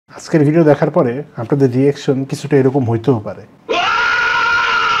আজকের ভিডিও দেখার পরে আপনাদের রিঅ্যাকশন কিছুটা এরকম হইতেও পারে।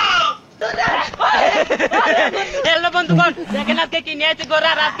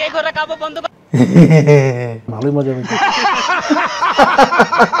 ভালোই মজা হয়েছে।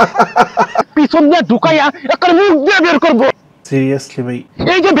 পিছন দিয়ে ঢুকাইয়া একটা মুখ দিয়ে বের করব। সিরিয়াসলি ভাই,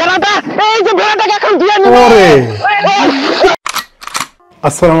 এই যে ভেড়াটাকে এখন দিয়ে নেব।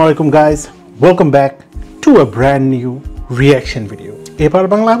 আসসালামু আলাইকুম guys, welcome back to a brand new reaction video. এপার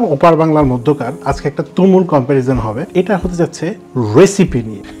বাংলা এবং ওপার বাংলার মধ্যকার আজকে একটা তুমুল কম্প্যারিজন হবে। এটা হতে যাচ্ছে রেসিপি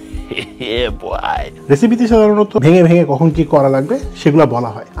নিয়ে। রেসিপিতে সাধারণত ভেঙে ভেঙে কখন কি করা লাগবে সেগুলো বলা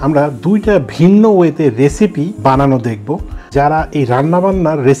হয়। আমরা দুইটা ভিন্ন ওয়েতে রেসিপি বানানো দেখব, যারা এই রান্না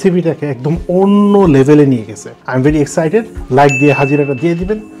বান্নার রেসিপিটাকে একদম অন্য লেভেলে নিয়ে গেছে। I am very excited. Like দিয়ে হাজিরাটা দিয়ে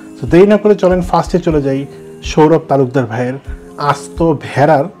দিবেন। তো দেরি না করে চলেন ফার্স্টে চলে যাই সৌরভ তালুকদার ভাইয়ের আস্ত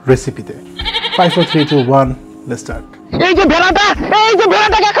ভেড়ার রেসিপিতে। 5 4 3 2 1 লেটস স্টার্ট। এই যে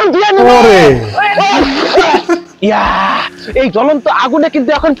ভেড়াটাকে এখন দিয়ে নেব। এই জ্বলন্ত আগুনে কিন্তু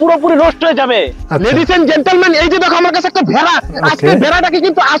এখন পুরোপুরি নষ্ট হয়ে যাবে। লেডিস এন্ড জেন্টলম্যান, এই যে দেখো আমার কাছে একটা ভেড়া। আজকে ভেড়াটাকে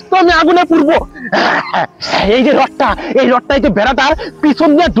কিন্তু আস্ত আমি আগুনে পুরবো। এই যে রডটা, এই যে ভেড়াটার পিছন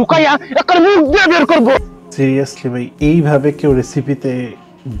দিয়ে ঢুকাইয়া একটা মুখ দিয়ে বের করবো। সিরিয়াসলি ভাই, এইভাবে কেউ রেসিপিতে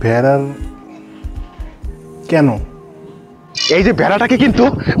ভেড়ার কেন? এই যে ভেড়াটাকে কিন্তু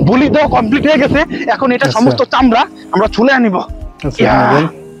বলি দেওয়া কমপ্লিট হয়ে গেছে। এখন এটা সমস্ত চামড়া আমরা ছুলে আনিব।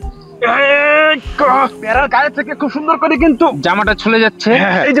 ভেড়ার গায়ে থেকে খুব সুন্দর করে কিন্তু জামাটা ছুলে যাচ্ছে।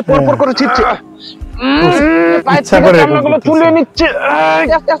 এই যে পরপর করে ছিটছে, ইচ্ছা করে তুলে নিচ্ছে,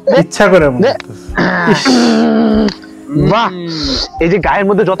 ইচ্ছা করে। বাহ, এই যে গায়ের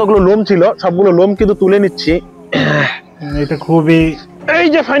মধ্যে যতগুলো লোম ছিল সবগুলো লোম কিন্তু তুলে নিচ্ছি। এটা খুবই, এই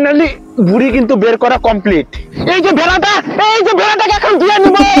যে ফাইনালি বুড়ি কিন্তু বের করা কমপ্লিট। এই যে ভেড়াটাকে এখন দিয়ে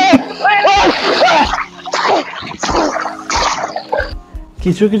নেব।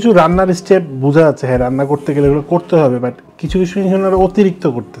 কিছু কিছু রান্নার স্টেপ বোঝা যাচ্ছে, হ্যাঁ রান্না করতে গেলে এগুলো করতে হবে, বাট কিছু কিছু জিনিস অতিরিক্ত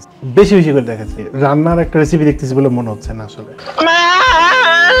করতেছে, বেশি বেশি করে দেখাচ্ছে। রান্নার একটা রেসিপি দেখতেছি বলে মনে হচ্ছে না আসলে।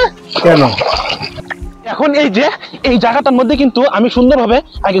 কেন? এখন এই জায়গাটার মধ্যে কিন্তু আমি সুন্দরভাবে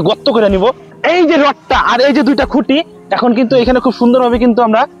আগে গর্ত করে নিব। এই যে রডটা আর এই যে দুইটা খুঁটি এখন কিন্তু এখানে খুব সুন্দরভাবে কিন্তু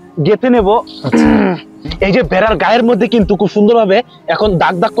আমরা গেঁথে নেব। এই যে ভেড়ার গায়ের মধ্যে কিন্তু খুব সুন্দরভাবে এখন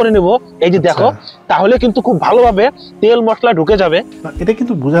দাগ দাগ করে নেব। এই যে দেখো, তাহলে কিন্তু খুব ভালোভাবে তেল মশলা ঢুকে যাবে। এটা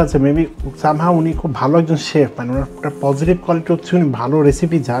কিন্তু বোঝা যাচ্ছে মেবি সামহাউ উনি খুব ভালো একজন শেফ, মানে ওনার একটা পজিটিভ কোয়ালিটি হচ্ছে উনি ভালো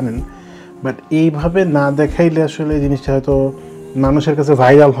রেসিপি জানেন। বাট এইভাবে না দেখাইলে আসলে জিনিসটা হয়তো মানুষের কাছে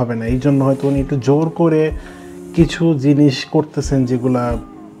ভাইরাল হবে না। এই জন্য হয়তো উনি একটু জোর করে কিছু জিনিস করতেছেন যেগুলা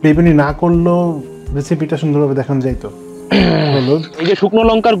মেবি না করলেও রেসিপিটা সুন্দরভাবে দেখানো যাইতো। এই যে শুকনো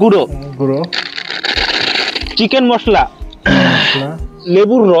লঙ্কার গুঁড়ো, চিকেন মশলা,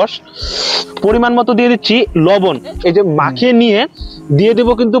 লেবুর রস, পরিমাণ মতো দিয়ে দিচ্ছি লবণ। এই যে মাখিয়ে নিয়ে দিয়ে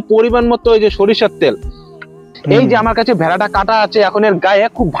দেবো কিন্তু পরিমাণ মতো এই যে সরিষার তেল। এই যে আমার কাছে ভেড়াটা কাটা আছে, এখন এর গায়ে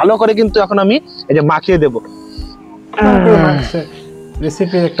খুব ভালো করে কিন্তু এখন আমি এই যে মাখিয়ে দেবো।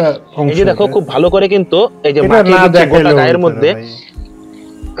 রেসিপির একটা অংশ। এই যে দেখো খুব ভালো করে কিন্তু এই যে মাখিয়ে দিচ্ছি গোটা গায়ের মধ্যে।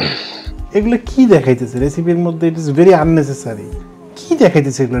 এগুলো কি দেখাইতেছে রেসিপির মধ্যে? It is very unnecessary. কি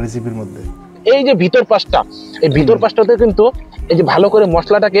দেখাইতেছে এগুলো রেসিপির মধ্যে? এই যে ভিতর পাশটা, এই ভিতর পাশটাতে কিন্তু এই যে ভালো করে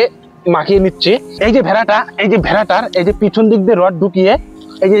মশলাটাকে মাখিয়ে নিচ্ছে। এই যে ভেড়াটার এই যে পিছন দিক দিয়ে রড ঢুকিয়ে,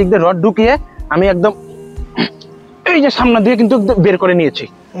 এই যে দিক দিয়ে রড ঢুকিয়ে আমি একদম এই যে সামনে দিয়ে কিন্তু বের করে নিয়েছি।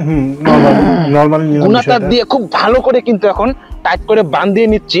 নরমালি গুনাতার দিয়ে খুব ভালো করে কিন্তু এখন টাইট করে বাঁধিয়ে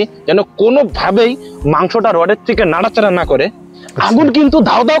নিচ্ছি, যেন কোনোভাবেই মাংসটা রডের থেকে নাড়াচাড়া না করে। আগুন কিন্তু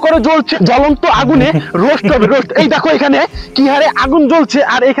ধাও ধাও করে জ্বলছে, জ্বলন্ত আগুনে রোস্ট হবে, রোস্ট। এই দেখো এখানে কি হারে আগুন জ্বলছে,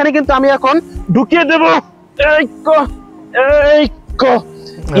 আর এখানে কিন্তু আমি এখন ঢুকিয়ে দেব।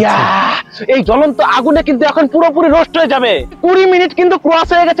 এই জ্বলন্ত আগুনে কিন্তু এখন পুরোপুরি রোস্ট হয়ে যাবে। 20 মিনিট কিন্তু ক্রস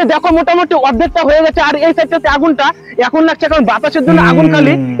হয়ে গেছে। দেখো মোটামুটি অর্ধেকটা হয়ে গেছে। আর এই সাইডটাতে আগুনটা এখন লাগছে, কারণ বাতাসের জন্য আগুন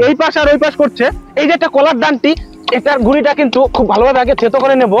খালি এই পাশ আর ওই পাশ করছে। এই যে একটা কলার ডান্টি, এটার গুঁড়িটা কিন্তু খুব ভালোভাবে আগে থেতো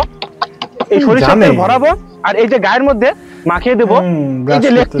করে নেব। এই সরিষার তেল ভরাবো আর এই যে গায়ের মধ্যে মাখিয়ে দেবো। এই যে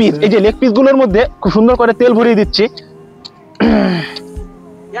লেগ পিস, এই যে লেগ পিস গুলোর মধ্যে খুব সুন্দর করে তেল ভরিয়ে দিচ্ছি।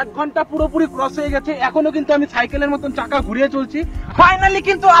 1 ঘন্টা পুরোপুরি ক্রস হয়ে গেছে, এখনো কিন্তু আমি সাইকেলের মতন চাকা ঘুরিয়ে চলছি। ফাইনালি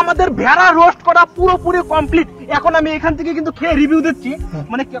কিন্তু আমাদের ভেড়া রোস্ট করা পুরোপুরি কমপ্লিট। এখন আমি এখান থেকে কিন্তু খেয়ে রিভিউ দিচ্ছি,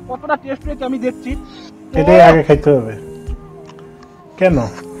 মানে কতটা টেস্ট হয়েছে আমি দেখছি। এটাই আগে খাইতে হবে। কেন?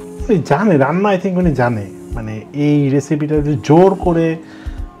 জানে রান্না, আই থিঙ্ক উনি জানে, মানে এই রেসিপিটা জোর করে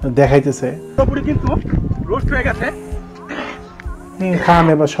দেখাইতেছে। পুরোপুরি কিন্তু রোস্ট হয়ে গেছে। খান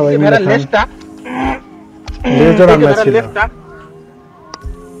এবার সবাই মিলে খান। লেজটা রান্না ছিল,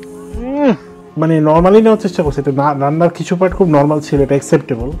 মানে নর্মালি নেওয়ার চেষ্টা করছে। এটা রান্নার কিছু পার্ট খুব নর্মাল ছিল, এটা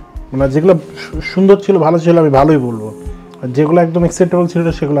অ্যাকসেপ্টেবল। মানে যেগুলো সুন্দর ছিল, ভালো ছিল, আমি ভালোই বলবো। যেগুলো একদম অ্যাকসেপ্টেবল ছিল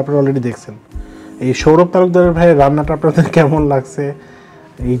সেগুলো আপনারা অলরেডি দেখছেন। এই সৌরভ তালুকদারের ভাই রান্নাটা আপনাদের কেমন লাগছে,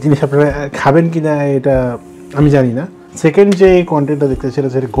 এই জিনিস আপনারা খাবেন কি না এটা আমি জানি না। সেকেন্ড যে কন্টেন্টটা দেখতে সেটা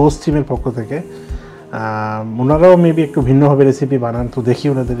হচ্ছে গোস্ট টিমের পক্ষ থেকে, ওনারাও মেবি একটু ভিন্নভাবে রেসিপি বানান, তো দেখি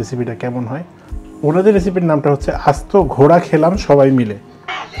ওনাদের রেসিপিটা কেমন হয়। ওনাদের রেসিপির নামটা হচ্ছে আস্ত ঘোড়া খেলাম সবাই মিলে।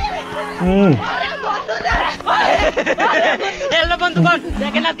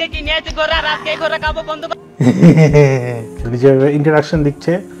 ইন্টারাকশন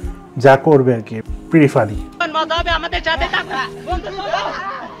দিচ্ছে যা করবে আর কি, প্রিটি ফানি।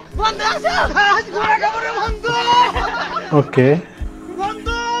 ওকে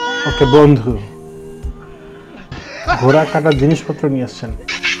ওকে বন্ধু, ঘোড়া কাটার জিনিসপত্র নিয়ে আসছেন,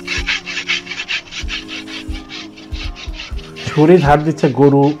 ছুরি ধার দিচ্ছে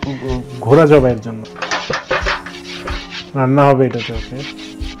গরু ঘোড়া জবাইয়ের জন্য, রান্না হবে এটাতে। ওকে,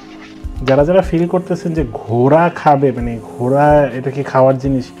 যারা যারা ফিল করতেছেন যে ঘোড়া খাবে, মানে ঘোড়া এটা কি খাওয়ার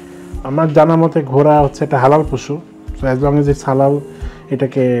জিনিস, আমার জানার মতে ঘোড়া হচ্ছে একটা হালাল পশু। So as long age it's হালাল,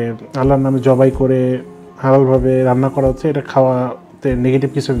 এটাকে আল্লাহর নামে জবাই করে হালালভাবে রান্না করা হচ্ছে, এটা খাওয়াতে নেগেটিভ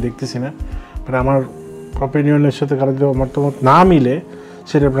কিছু আমি দেখতেছি না। বাট আমার অপিনিয়নের সাথে কারো যদি মতামত না মিলে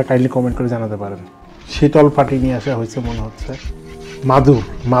সেটা আপনারা কাইন্ডলি কমেন্ট করে জানাতে পারেন। শীতল পাটি নিয়ে আসা হয়েছে মনে হচ্ছে,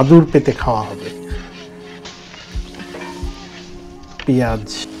 মাদুর পেতে খাওয়া হবে। পেঁয়াজ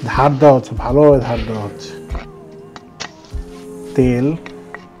ধার দেওয়া হচ্ছে, ভালোভাবে ধার দেওয়া হচ্ছে, তেল,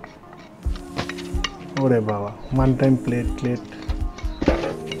 ওরে বাবা, ওয়ান টাইম প্লেট,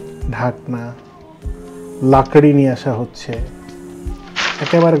 ঢাকনা, লাকড়ি নিয়ে আসা হচ্ছে,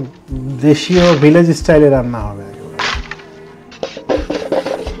 একেবারে দেশীয় ভিলেজ স্টাইলে রান্না হবে।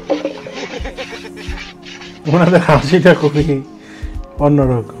 ওনাদের হাসিটা খুবই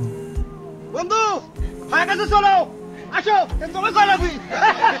অন্যরকম।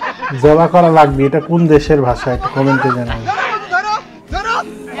 জবা করা লাগবে, এটা কোন দেশের ভাষা একটু কমেন্টে জানান।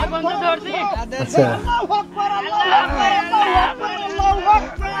 আচ্ছা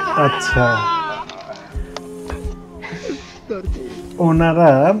আচ্ছা,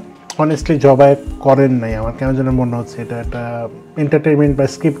 ওনারা অনেস্টলি জবাই করেন নাই, আমার কেন যেন মনে হচ্ছে এটা একটা এন্টারটেইনমেন্ট বা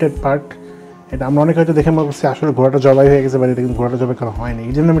স্ক্রিপ্টেড পার্ট। এটা আমরা অনেক হয়তো দেখে মনে করছি আসলে ঘোড়াটা জবাই হয়ে গেছে, বাট এটা কিন্তু ঘোড়াটা জবাই করা হয়নি,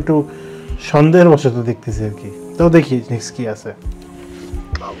 এই জন্য আমি একটু সন্দেহের বশত দেখতেছি আর কি। তো দেখি নেক্সট কি আছে।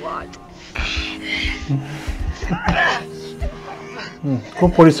 খুব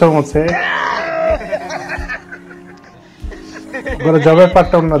পরিশ্রম হচ্ছে, জবের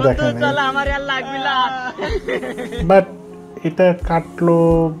পার্টটা অন্য দেখেন, বাট এটা কাটলো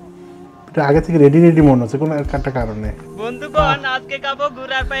আগে থেকে রেডি মনে হচ্ছে কোনো একটা কারণে। বন্ধুগণ আজকে খাবো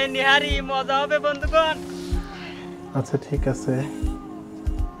ঘোড়ার পায়ে নিহারি, মজা হবে বন্ধুগণ। আচ্ছা ঠিক আছে,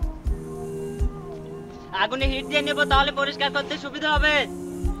 আগুনে হিট দিয়ে নেব, তাহলে পরিষ্কার করতে সুবিধা হবে।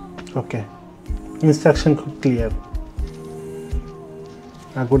 ওকে, ইনস্ট্রাকশন খুব ক্লিয়ার।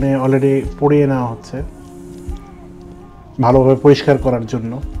 আগুনে অলরেডি পুড়িয়ে নেওয়া হচ্ছে ভালোভাবে পরিষ্কার করার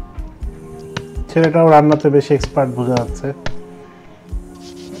জন্য। ছেলেটাও রান্নাতে বেশি এক্সপার্ট বোঝা যাচ্ছে।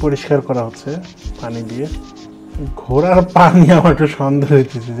 পরিষ্কার করা হচ্ছে পানি দিয়ে। ঘোড়ার পানি আমার একটু সন্দেহ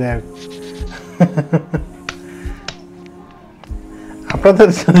হইতেছে। যাই হোক, আপনাদের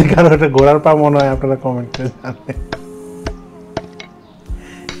যদি কারো একটা ঘোড়ার পা মনে হয় আপনারা কমেন্ট করে জানাবেন।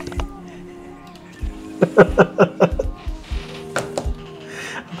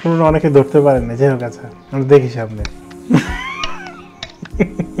 আপনারা অনেকে ধরতে পারেন না, যাই হোক। আচ্ছা আমরা দেখি সামনে।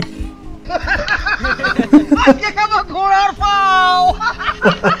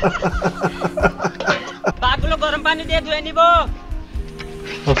 পাগুলো গরম পানি দিয়ে ধুয়ে নিব।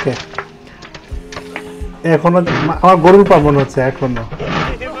 ওকে, এখনো আমার গরুর পা মনে হচ্ছে এখনো।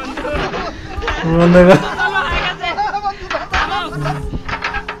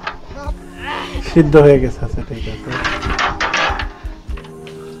 সিদ্ধ হয়ে গেছে। আচ্ছা ঠিক আছে,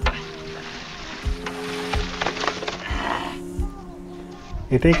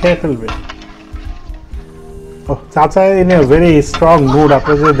 এটাই খেয়ে ফেলবে। চাচা in a very strong mood.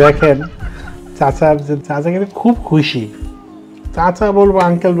 আপনি যদি দেখেন চাচা কিন্তু খুব খুশি। চাচা বলবো,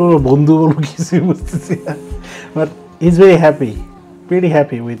 আঙ্কেল বলবো, বন্ধু বলবো, কিছু বুঝতেছি না, but is very happy, very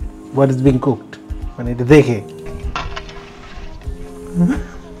happy with what is being cooked. মানে এটা দেখে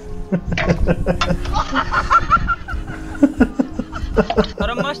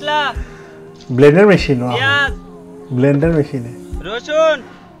গরম মশলা, ব্লেন্ডার মেশিন, পেঁয়াজ, ব্লেন্ডার মেশিনে রসুন।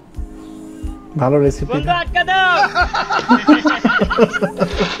 ভালো রেসিপি। বন্ধু আটকা দাও।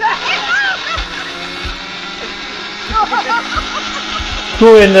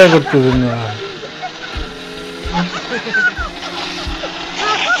 খুব এনজয় করতেছেন।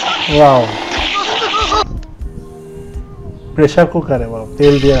 ওয়াও, প্রেসার কুকারে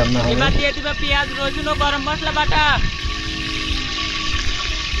তেল দিয়ে রান্না হবে। এবার দিয়ে দিবা পেঁয়াজ, রসুন ও গরম মশলা বাটা।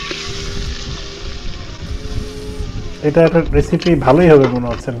 এটা একটা রেসিপি ভালোই হবে মনে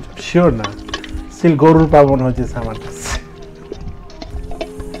হচ্ছে, শিওর না, স্টিল গরুর পা মনে হচ্ছে আমার কাছে।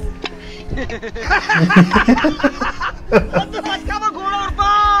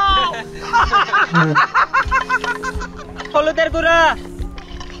 হলুদের গুঁড়া,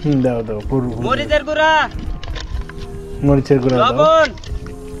 দাও দাও, মরিচের গুঁড়া, মরিচের গুঁড়া দাও, লবণ,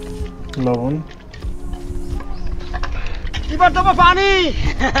 লবণ, এবার দেবো পানি।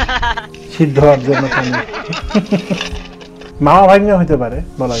 সিদ্ধ হওয়ার জন্য পানি। মামা ভাগ্নে হইতে পারে,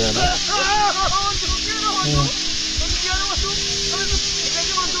 বলা যায় না।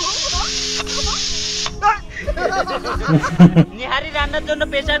 নিহারি রান্নার জন্য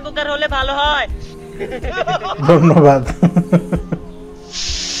প্রেসার কুকার হলে ভালো হয়। ধন্যবাদ।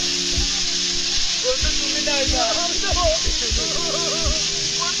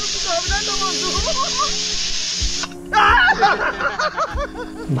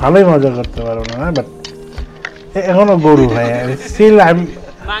 ভালোই মজা করতে পারো না, বাট এখনো গরু ভাই, স্টিল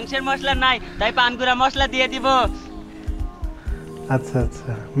মাংসের মশলা নাই, তাই পানগুড়া মশলা দিয়ে দিব। আচ্ছা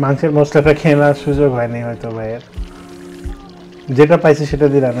আচ্ছা, মাংসের মশলাটা খেয়ে নেওয়ার সুযোগ হয়নি হয়তো ভাইয়ের, যেটা পাইছে সেটা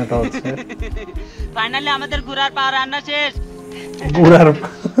দিয়ে রান্নাটা হচ্ছে। ফাইনালি আমাদের গুড়ার পা রান্না শেষ। গুড়ার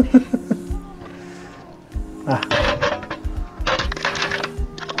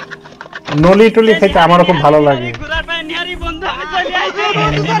নলি টলি খেতে আমারও খুব ভালো লাগে। গুড়ার পায়ে নিহারি বন্ধু, আমি চলে আইছি।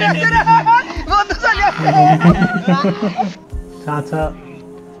 চাচা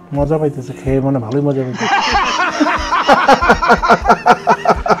মজা পাইতেছে খেয়ে, মানে ভালোই মজা পাইতেছে।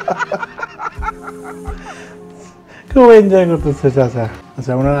 খুব এনজয় করতেছে চাচা।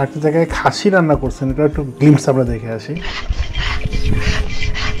 আচ্ছা, ওনারা একটা জায়গায় খাসি রান্না করছেন, এটা একটু গ্লিমস আমরা দেখে আসি।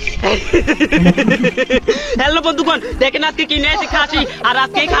 হ্যালো বন্ধুগণ, দেখেন আজকে কিনে এসে খাসি, আর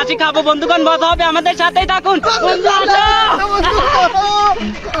আজকে খাসি খাবো বন্ধুগণ, মজা হবে, আমাদের সাথেই থাকুন। বন্ধু আসো,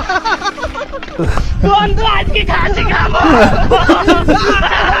 বন্ধু আজকে খাসি খাবো।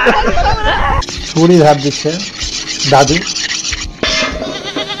 ছুরির হাত দিচ্ছে দাদু।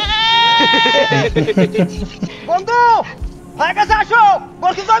 বন্ধু ভাই কাছে আসো,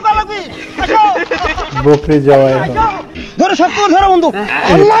 বলছি জয় লাগবে, আসো। বকরি জবাই ধরো, শক্ত ধরো বন্ধু।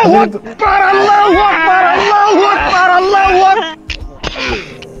 আল্লাহু আকবার, আল্লাহু আকবার, আল্লাহু আকবার, আল্লাহু আকবার।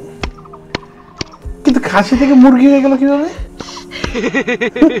 কিন্তু খাসি থেকে মুরগি হয়ে গেল কিভাবে?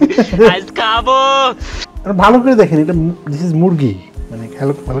 আজ খাবো। ভালো করে দেখেন, এটা দিস ইজ মুরগি, মানে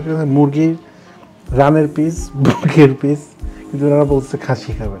ভালো করে দেখেন, মুরগির রানের পিস, মুরগির পিস, কিন্তু ওনারা বলছে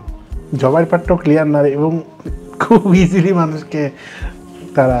খাসি খাবেন। জবাইয়ের পাটটাও ক্লিয়ার না, এবং খুব ইজিলি মানুষকে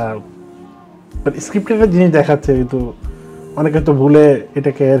তারা স্ক্রিপ্টেড জিনিস দেখাচ্ছে, কিন্তু অনেকে তো ভুলে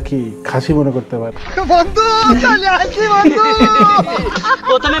এটাকে আর কি খাসি মনে করতে পারে। বন্ধু চলে আসি বন্ধু।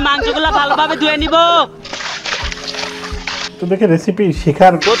 প্রথমে মাংসগুলো ভালোভাবে ধুয়ে নিব। তো দেখে রেসিপি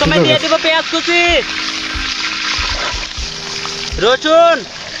শেখার, প্রথমে দিয়ে দিব পেঁয়াজ কুচি, রসুন,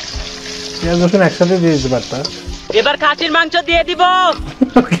 পেঁয়াজ রসুন একসাথে দিয়ে দিতে পারতা। এবার খাসির মাংস দিয়ে দিব।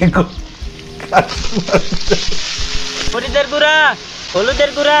 মরিচের গুঁড়া,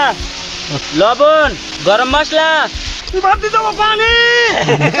 হলুদের গুঁড়া, লবণ, গরম মশলা, এবার দিয়ে দেবো পানি।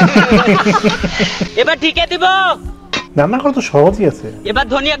 এবার ঢেকে দিব। রান্না করা তো সহজই আছে। এবার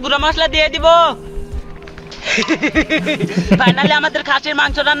ধনিয়া গুঁড়া মশলা দিয়ে দিব। ফাইনালি আমাদের খাসির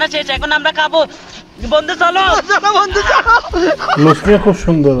মাংস রান্না শেষ, এখন আমরা খাবো। বন্ধু চলো, চলো বন্ধু চলো। লুচটা খুব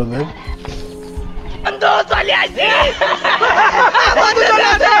সুন্দর ওদের। বন্ধু চলে আসি, বন্ধু চলে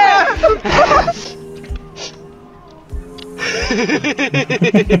আসি।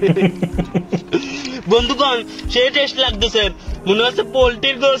 বন্ধুগণ, সেই টেস্ট লাগতেছে, মনে হচ্ছে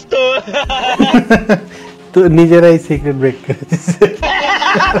পোল্ট্রির গোস্ত। তো নিজেরাই সিক্রেট ব্রেক করে দিচ্ছে।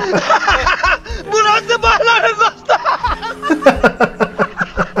 মনে হচ্ছে বাংলার গোস্ত।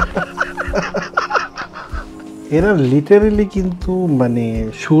 এরা লিটারেলি কিন্তু মানে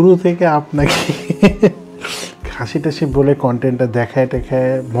শুরু থেকে আপনাকে হাসি টাসি বলে কন্টেন্টটা দেখায়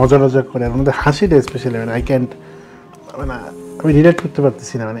টেখায় মজা টজা করে, আর মধ্যে হাসিটা স্পেশালি মানে আই ক্যান্ট, মানে আমি রিলেট করতে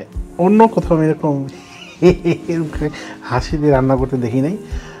পারতেছি না, মানে অন্য কোথাও আমি এরকম হাসি দিয়ে রান্না করতে দেখি নাই,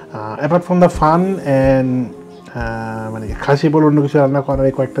 apart from the fun and মানে খাসি বলে অন্য কিছু রান্না করার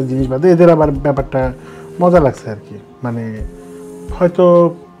এই কয়েকটা জিনিস বাদে এদের আবার ব্যাপারটা মজা লাগছে আর কি। মানে হয়তো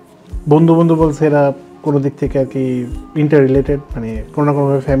বন্ধু বন্ধু বলছে এরা কোনো দিক থেকে আর কি ইন্টার রিলেটেড, মানে কোনো না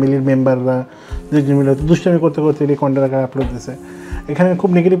কোনোভাবে ফ্যামিলির মেম্বাররা দুজন মিলে হয়তো দুষ্টামি করতে করতে এই কন্টেন্ট আকারে আপলোড দিয়েছে। এখানে খুব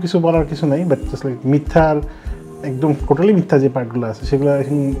নেগেটিভ কিছু বলার কিছু নাই, বাট জাস্ট লাইক মিথ্যার একদম টোটালি মিথ্যা যে পার্টগুলো আছে সেগুলো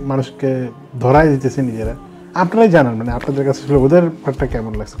এখন মানুষকে ধরাই দিতেছে নিজেরা। আপনারাই জানান মানে আপনাদের কাছে ওদের পার্টটা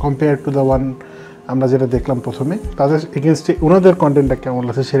কেমন লাগছে কম্পেয়ার টু দ্য ওয়ান আমরা যেটা দেখলাম প্রথমে, তাদের এগেনস্টে ওনাদের কন্টেন্টটা কেমন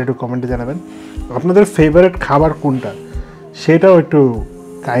লাগছে সেটা একটু কমেন্টে জানাবেন। আপনাদের ফেভারিট খাবার কোনটা সেটাও একটু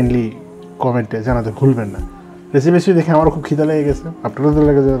কাইন্ডলি কমেন্টে জানাতে ভুলবেন না। রেসিপি দেখে আমারও খুব খিদা লেগে গেছে, আপনারও তো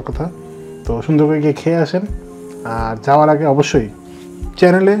লেগে যাওয়ার কথা। তো সুন্দর করে গিয়ে খেয়ে আসেন, আর যাওয়ার আগে অবশ্যই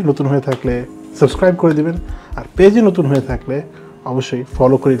চ্যানেলে নতুন হয়ে থাকলে সাবস্ক্রাইব করে দিবেন, আর পেজে নতুন হয়ে থাকলে অবশ্যই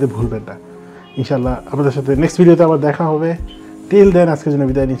ফলো করে দিতে ভুলবেন না। ইনশাল্লাহ আপনাদের সাথে নেক্সট ভিডিওতে আবার দেখা হবে। টিল দেন আজকের জন্য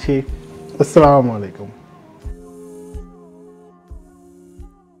বিদায় নিচ্ছি। আসসালামু আলাইকুম।